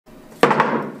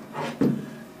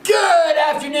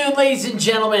afternoon, ladies and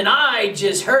gentlemen. I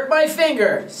just hurt my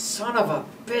finger. Son of a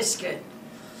biscuit.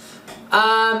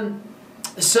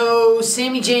 So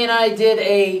Sammy J and I did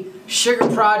a sugar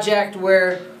project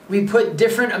where we put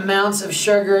different amounts of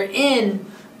sugar in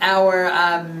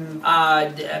our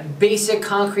basic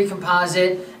concrete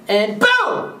composite, and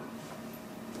boom!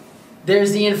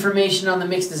 There's the information on the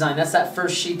mix design. That's that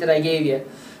first sheet that I gave you.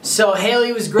 So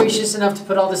Haley was gracious enough to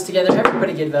put all this together.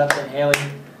 Everybody give it up to Haley.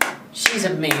 She's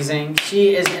amazing.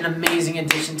 She is an amazing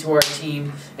addition to our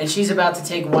team. And she's about to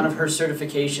take one of her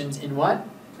certifications in what?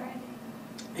 Friday.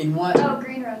 In what? Oh,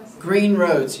 green roads. Green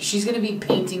roads. She's going to be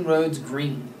painting roads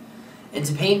green. And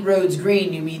to paint roads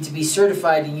green, you need to be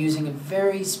certified in using a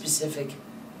very specific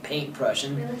paintbrush.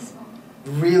 And Really small.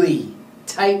 really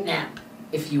tight nap,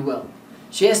 if you will.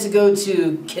 She has to go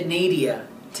to Canada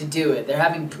to do it. They're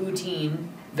having poutine,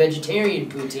 vegetarian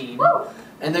poutine. Woo!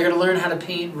 And they're going to learn how to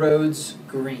paint roads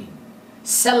green.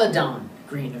 Celadon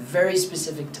green, a very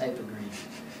specific type of green.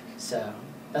 So,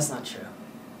 that's not true.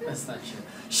 That's not true.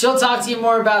 She'll talk to you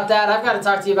more about that. I've got to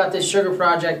talk to you about this sugar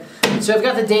project. So I've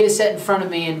got the data set in front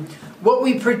of me, and what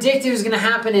we predicted was going to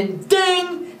happen, and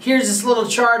ding! Here's this little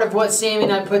chart of what Sammy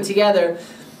and I put together.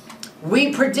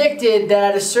 We predicted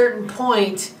that at a certain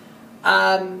point,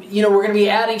 we're going to be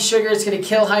adding sugar. It's going to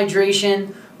kill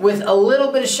hydration. With a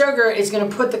little bit of sugar, it's going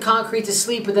to put the concrete to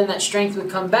sleep, but then that strength would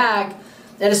come back.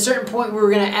 At a certain point, we were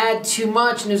going to add too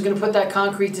much, and it was going to put that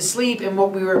concrete to sleep. And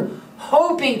what we were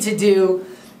hoping to do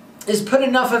is put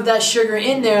enough of that sugar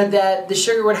in there that the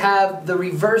sugar would have the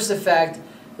reverse effect.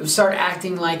 It would start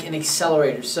acting like an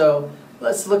accelerator. So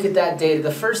let's look at that data.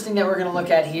 The first thing that we're going to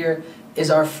look at here is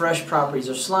our fresh properties,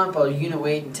 our slump, our unit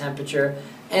weight, and temperature.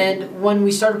 And when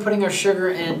we started putting our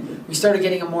sugar in, we started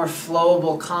getting a more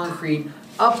flowable concrete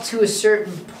up to a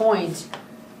certain point.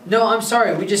 No, I'm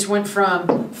sorry, we just went from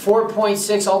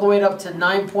 4.6 all the way up to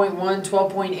 9.1,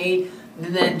 12.8,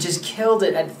 and then just killed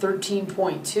it at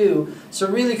 13.2. So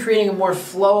really creating a more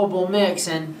flowable mix,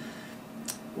 and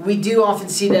we do often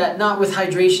see that not with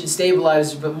hydration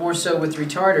stabilizers, but more so with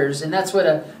retarders, and that's what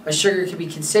a sugar can be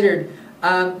considered.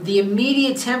 The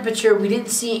immediate temperature, we didn't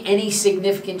see any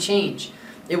significant change.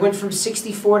 It went from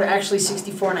 64 to actually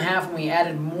 64.5 when we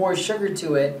added more sugar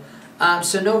to it.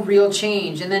 So no real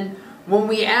change. And then when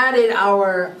we added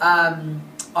our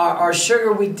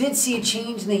sugar, we did see a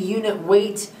change in the unit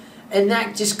weight, and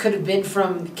that just could have been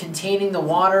from containing the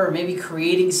water, or maybe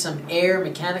creating some air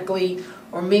mechanically,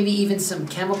 or maybe even some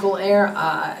chemical air.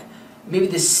 Maybe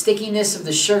the stickiness of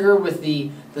the sugar with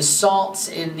the salts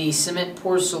in the cement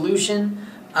pore solution.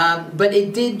 But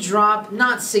it did drop,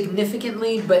 not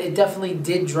significantly, but it definitely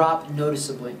did drop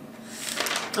noticeably.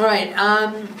 Alright,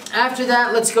 after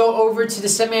that, let's go over to the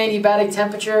semi-adiabatic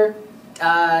temperature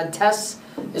tests.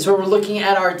 Is where we're looking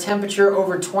at our temperature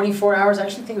over 24 hours. I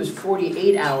actually think it was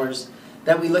 48 hours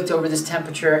that we looked over this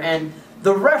temperature. And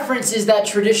the reference is that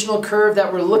traditional curve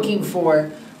that we're looking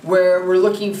for, where we're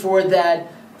looking for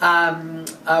that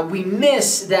we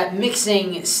miss that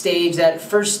mixing stage, that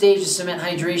first stage of cement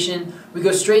hydration. We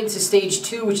go straight into stage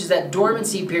 2, which is that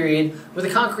dormancy period where the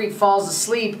concrete falls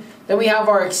asleep. Then we have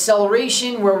our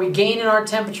acceleration where we gain in our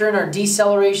temperature, and our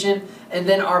deceleration, and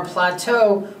then our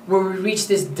plateau where we reach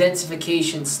this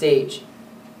densification stage.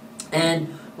 And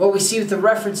what we see with the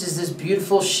reference is this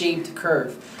beautiful shaped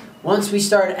curve. Once we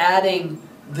start adding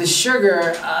the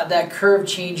sugar, that curve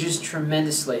changes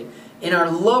tremendously. In our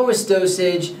lowest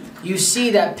dosage, you see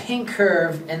that pink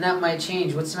curve, and that might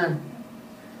change. What's the name?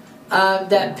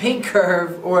 That pink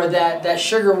curve, or that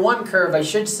sugar 1 curve, I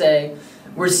should say,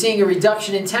 we're seeing a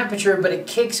reduction in temperature, but it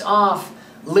kicks off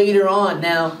later on.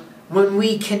 Now, when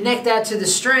we connect that to the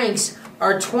strengths,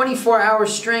 our 24-hour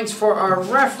strengths for our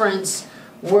reference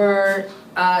were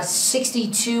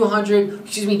 6,200,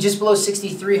 just below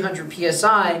 6,300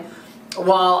 psi,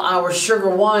 while our sugar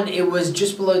 1, it was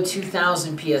just below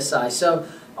 2,000 psi. So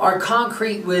our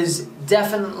concrete was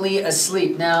definitely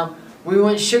asleep. Now, we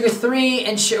went sugar 3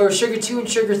 and sugar 2 and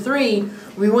sugar 3.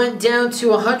 We went down to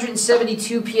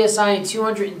 172 psi and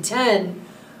 210,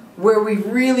 where we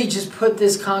really just put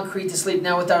this concrete to sleep.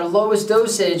 Now, with our lowest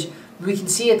dosage, we can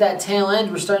see at that tail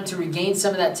end we're starting to regain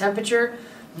some of that temperature.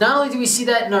 Not only do we see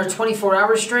that in our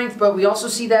 24-hour strength, but we also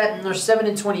see that in our 7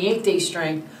 and 28-day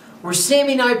strength, where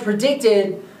Sammy and I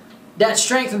predicted that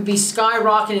strength would be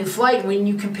skyrocketing in flight. When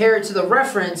you compare it to the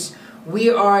reference, we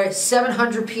are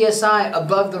 700 psi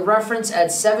above the reference at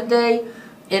 7-day,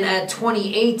 and at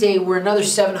 28-day we're another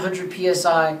 700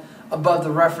 psi above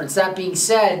the reference. That being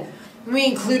said, we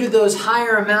included those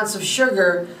higher amounts of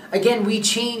sugar. Again, we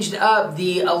changed up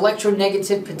the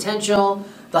electronegative potential,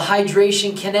 the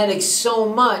hydration kinetics so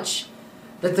much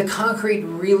that the concrete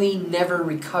really never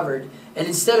recovered. And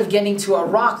instead of getting to a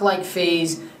rock-like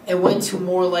phase, it went to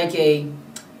more like a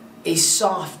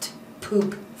soft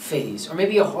poop phase, or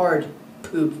maybe a hard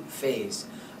poop phase,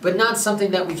 but not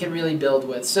something that we can really build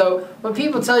with. So when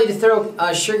people tell you to throw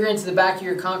sugar into the back of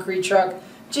your concrete truck,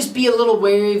 just be a little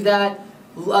wary of that.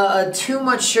 Too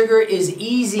much sugar is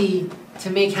easy to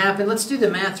make happen. Let's do the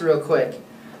math real quick.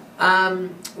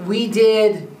 We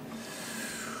did...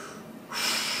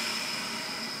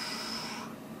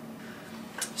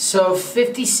 So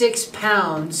 56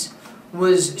 pounds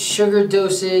was sugar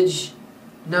dosage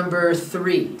number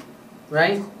 3,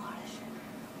 right?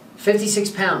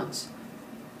 56 pounds.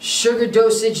 Sugar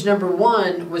dosage number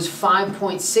 1 was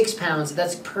 5.6 pounds.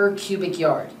 That's per cubic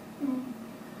yard.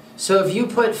 So if you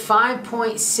put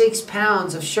 5.6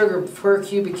 pounds of sugar per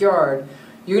cubic yard,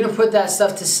 you're going to put that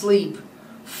stuff to sleep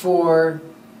for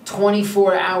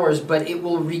 24 hours, but it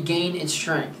will regain its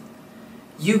strength.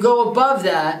 You go above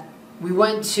that, we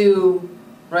went to,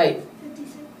 right,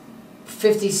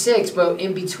 56, but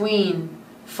in between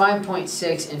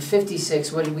 5.6 and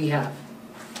 56, what did we have?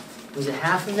 Was it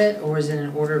half of it, or was it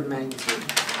an order of magnitude?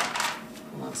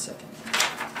 Hold on a second.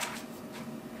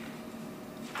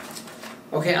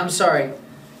 Okay, I'm sorry.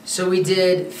 So we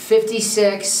did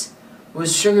 56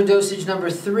 was sugar dosage number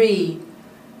 3,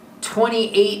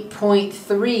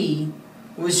 28.3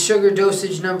 was sugar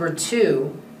dosage number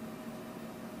 2,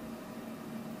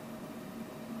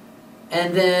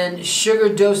 and then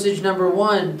sugar dosage number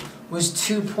 1 was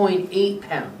 2.8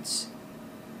 pounds.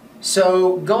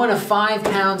 So going to 5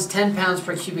 pounds, 10 pounds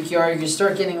per cubic yard, you're going to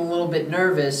start getting a little bit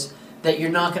nervous that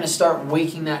you're not going to start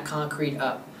waking that concrete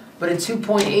up. But at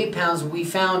 2.8 pounds, what we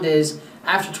found is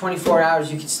after 24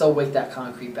 hours, you can still wake that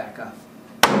concrete back up.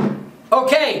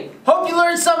 Okay, hope you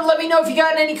learned something. Let me know if you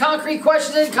got any concrete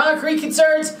questions and concrete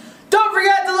concerns. Don't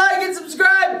forget to like and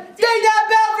subscribe. Ding that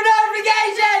bell for